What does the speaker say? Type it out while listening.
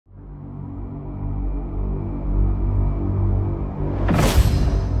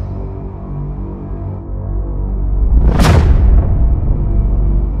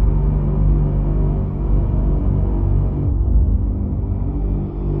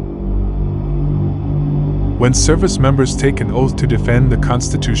When service members take an oath to defend the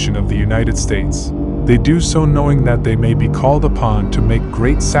Constitution of the United States, they do so knowing that they may be called upon to make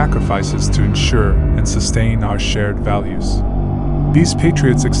great sacrifices to ensure and sustain our shared values. These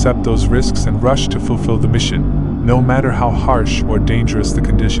patriots accept those risks and rush to fulfill the mission, no matter how harsh or dangerous the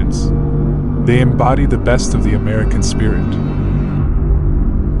conditions. They embody the best of the American spirit.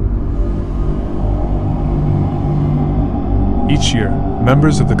 Each year,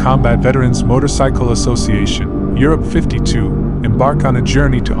 members of the Combat Veterans Motorcycle Association, Europe 52, embark on a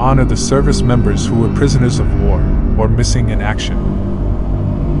journey to honor the service members who were prisoners of war or missing in action.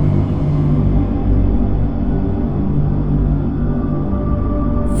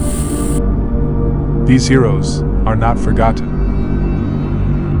 These heroes are not forgotten.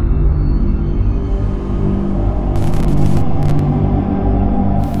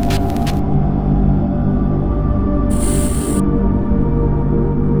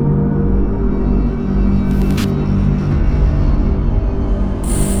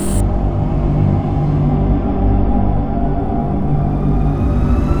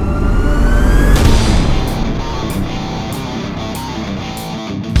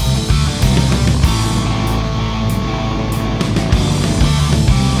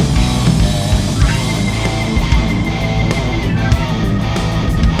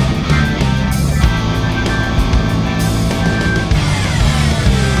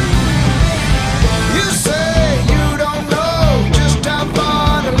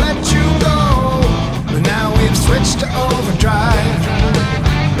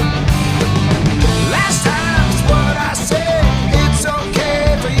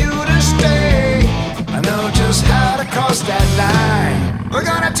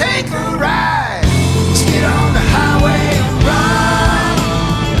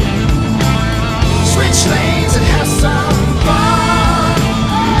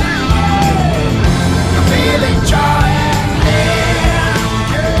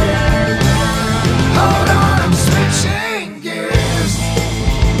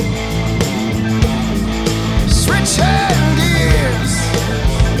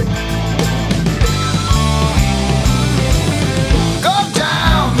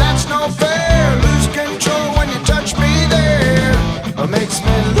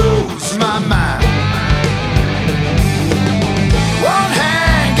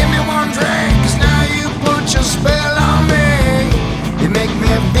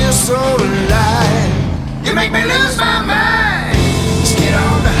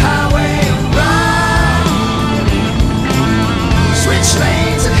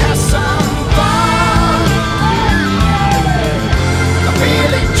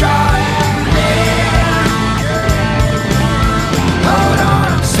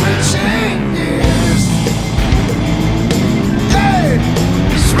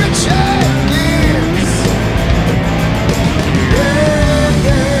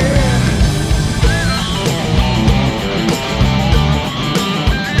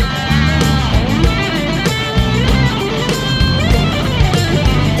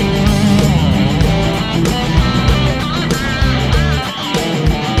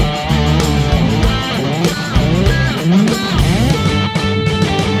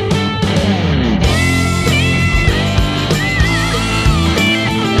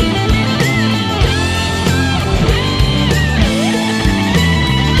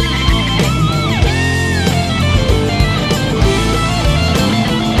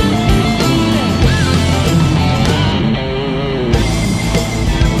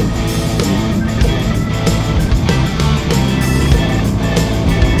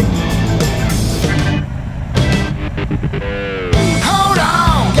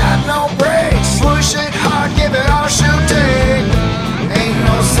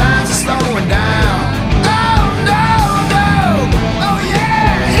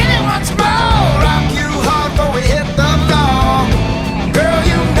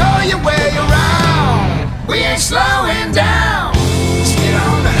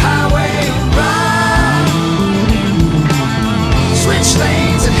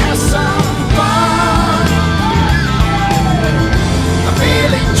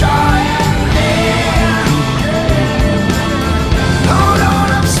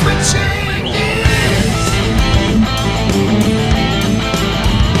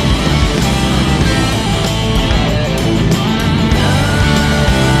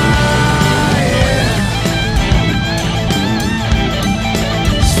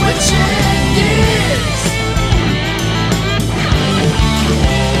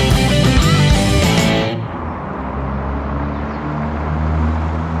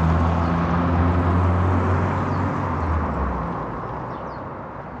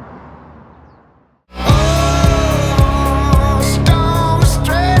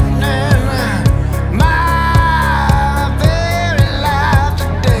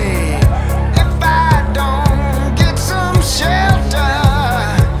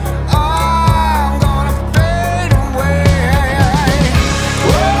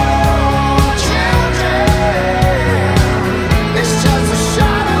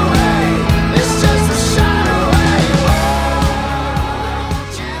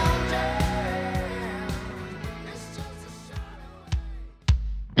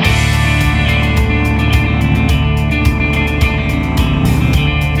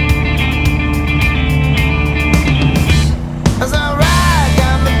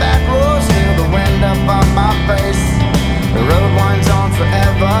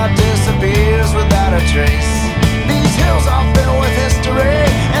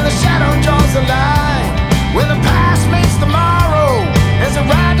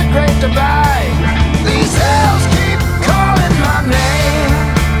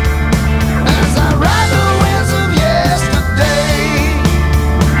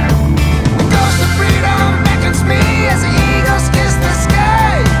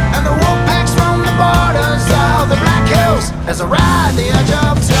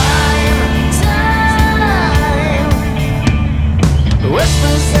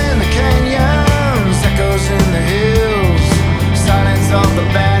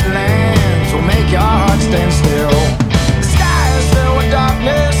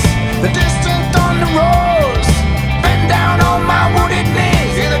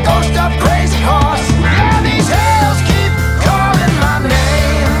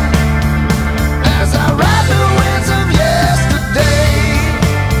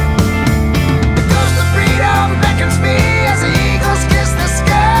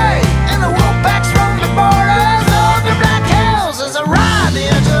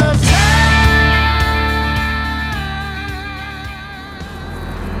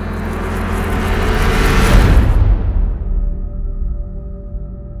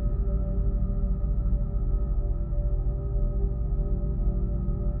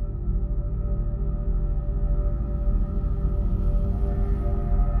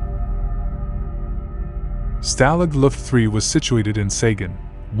 Stalag Luft III was situated in Sagan,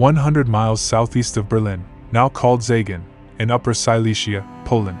 100 miles southeast of Berlin, now called Zagan, in Upper Silesia,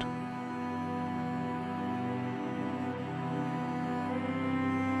 Poland.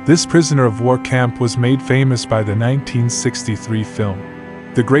 This prisoner of war camp was made famous by the 1963 film,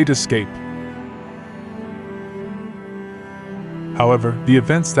 The Great Escape. However, the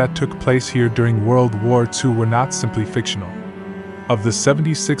events that took place here during World War II were not simply fictional. Of the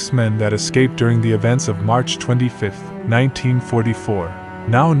 76 men that escaped during the events of March 25, 1944,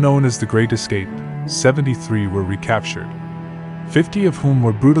 now known as the Great Escape, 73 were recaptured, 50 of whom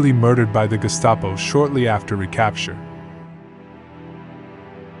were brutally murdered by the Gestapo shortly after recapture.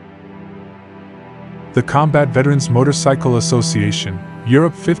 The Combat Veterans Motorcycle Association,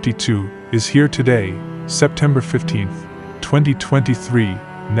 Europe 52, is here today, September 15, 2023,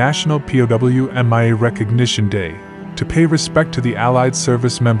 National POW MIA Recognition Day, to pay respect to the Allied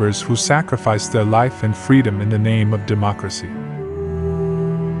service members who sacrificed their life and freedom in the name of democracy.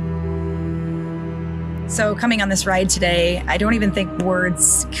 So coming on this ride today, I don't even think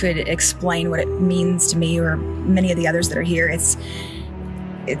words could explain what it means to me or many of the others that are here. It's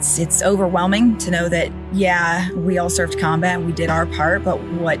overwhelming to know that, yeah, we all served combat and we did our part, but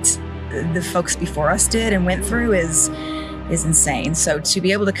what the folks before us did and went through is insane. So to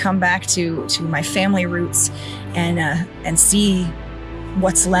be able to come back to my family roots and see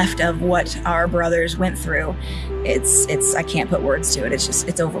what's left of what our brothers went through, it's I can't put words to it.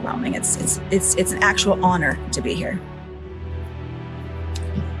 It's overwhelming. It's an actual honor to be here.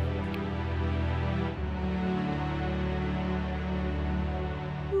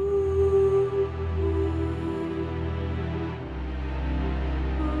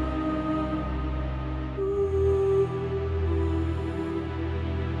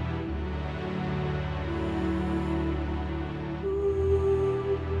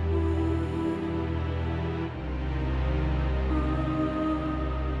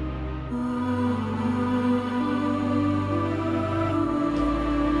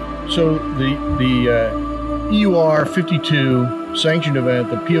 So the EUR 52 sanctioned event,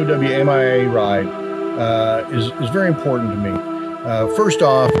 the POW MIA ride, is very important to me. First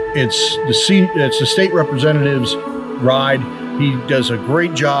off, it's the state representative's ride. He does a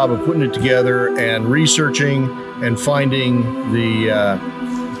great job of putting it together and researching and finding the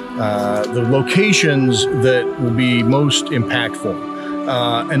locations that will be most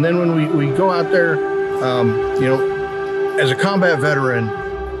impactful. And then when we go out there, you know, as a combat veteran,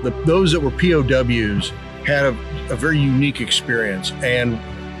 those that were POWs had a very unique experience, and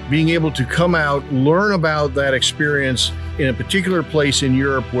being able to come out, learn about that experience in a particular place in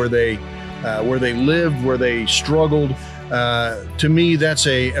Europe where they lived, where they struggled, to me, that's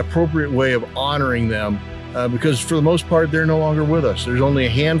an appropriate way of honoring them, because for the most part, they're no longer with us. There's only a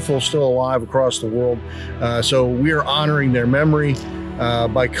handful still alive across the world. So we are honoring their memory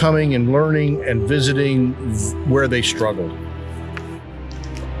by coming and learning and visiting where they struggled.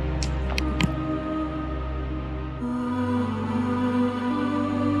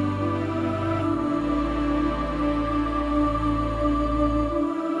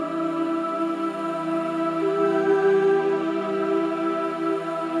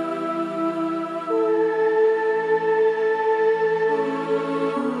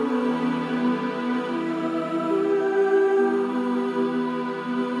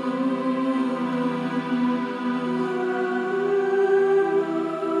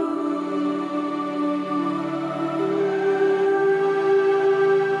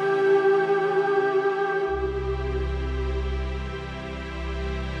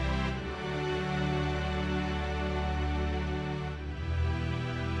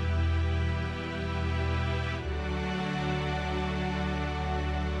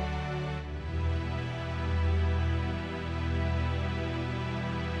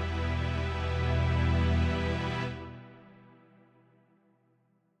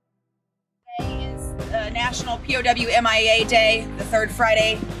 National POW MIA Day, the third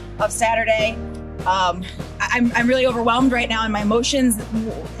Friday of Saturday. I'm really overwhelmed right now in my emotions.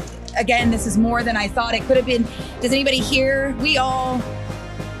 Again, this is more than I thought it could have been. Does anybody here? We all,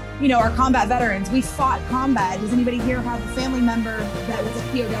 you know, are combat veterans. We fought combat. Does anybody here have a family member that was a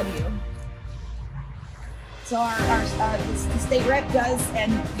POW? So the state rep does,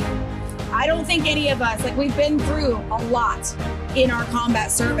 and I don't think any of us, like, we've been through a lot in our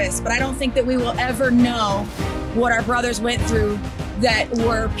combat service, but I don't think that we will ever know what our brothers went through that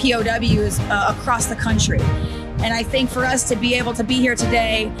were POWs across the country. And I think for us to be able to be here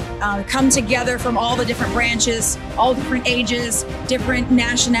today, come together from all the different branches, all different ages, different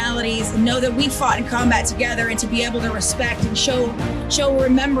nationalities, and know that we fought in combat together, and to be able to respect and show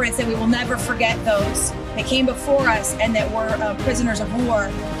remembrance that we will never forget those that came before us and that were prisoners of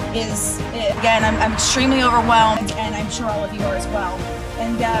war is, again, I'm extremely overwhelmed, and I'm sure all of you are as well.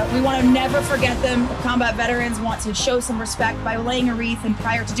 And we want to never forget them. Combat veterans want to show some respect by laying a wreath, and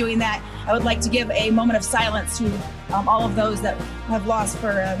prior to doing that, I would like to give a moment of silence to all of those that have lost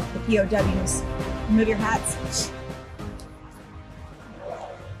for the POWs. Remove your hats.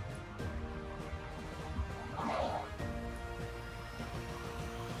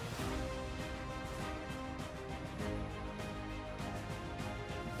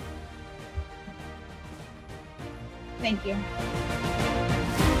 Thank you.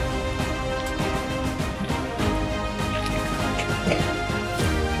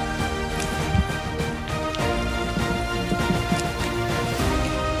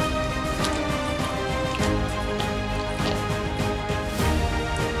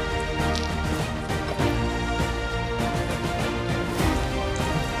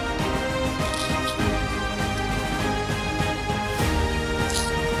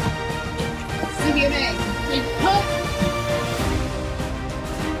 CVMA, pump.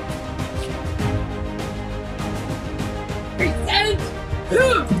 Present.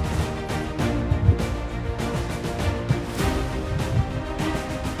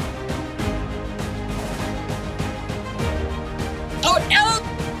 Oh no!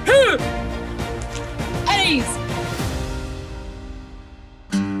 Eddie's.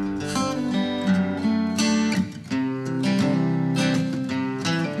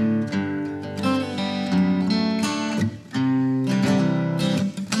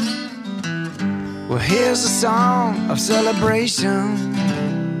 Well, here's a song of celebration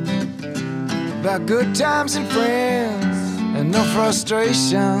about good times and friends and no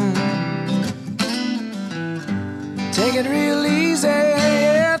frustration. Take it real easy,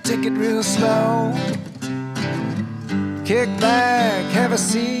 yeah, take it real slow. Kick back, have a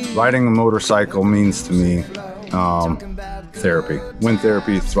seat. Riding a motorcycle means to me therapy. Wind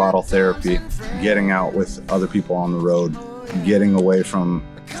therapy, throttle therapy, getting out with other people on the road, getting away from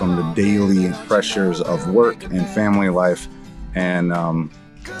the daily pressures of work and family life, and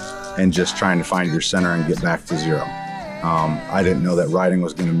just trying to find your center and get back to zero. I didn't know that riding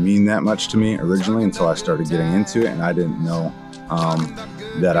was going to mean that much to me originally until I started getting into it, and I didn't know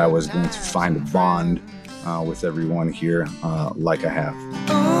that I was going to find a bond with everyone here like I have.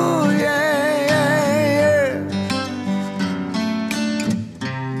 Ooh, yeah, yeah, yeah.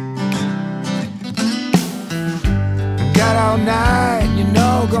 Got all night, you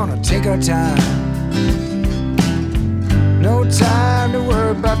know, gonna take our time. No time to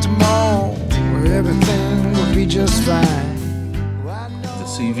worry about tomorrow, where everything will be just fine. The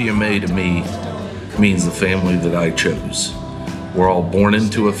CVMA to me means the family that I chose. We're all born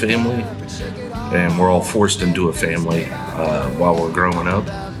into a family, and we're all forced into a family while we're growing up,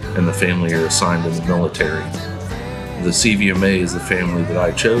 and the family are assigned in the military. The CVMA is the family that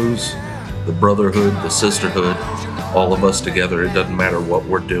I chose, the brotherhood, the sisterhood, all of us together. It doesn't matter what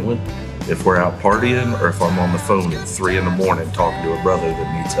we're doing, if we're out partying or if I'm on the phone at 3 in the morning talking to a brother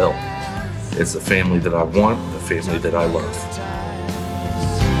that needs help. It's the family that I want, the family that I love.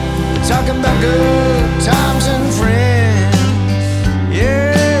 Talking about good times and friends,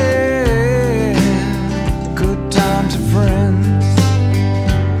 yeah, good times and friends.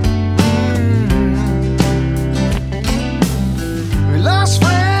 We lost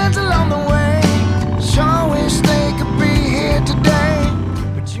friends along the way, sure wish they could be here today.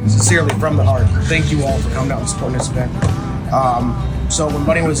 Sincerely, from the heart, thank you all for coming out and supporting this event. So when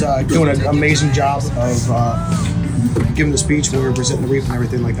Buddy was doing an amazing job of giving the speech when we were presenting the wreath and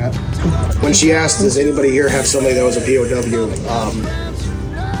everything like that, when she asked, does anybody here have somebody that was a POW,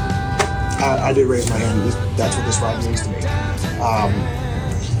 I did raise my hand. That's what this ride means to me.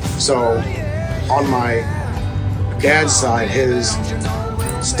 So on my dad's side, his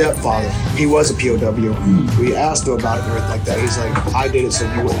stepfather, he was a POW. We asked him about it and everything like that. He's like, I did it so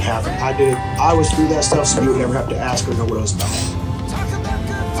you wouldn't have it. I did it, I was through that stuff so you would never have to ask or know what it was about.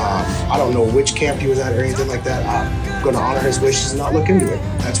 I don't know which camp he was at or anything like that. I'm going to honor his wishes and not look into it.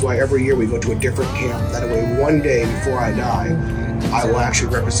 That's why every year we go to a different camp. That way one day before I die, I will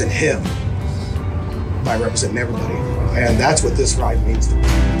actually represent him by representing everybody. And that's what this ride means to me.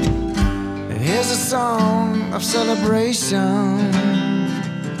 Here's a song of celebration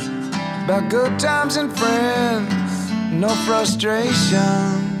about good times and friends, no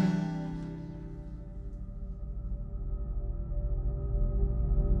frustration.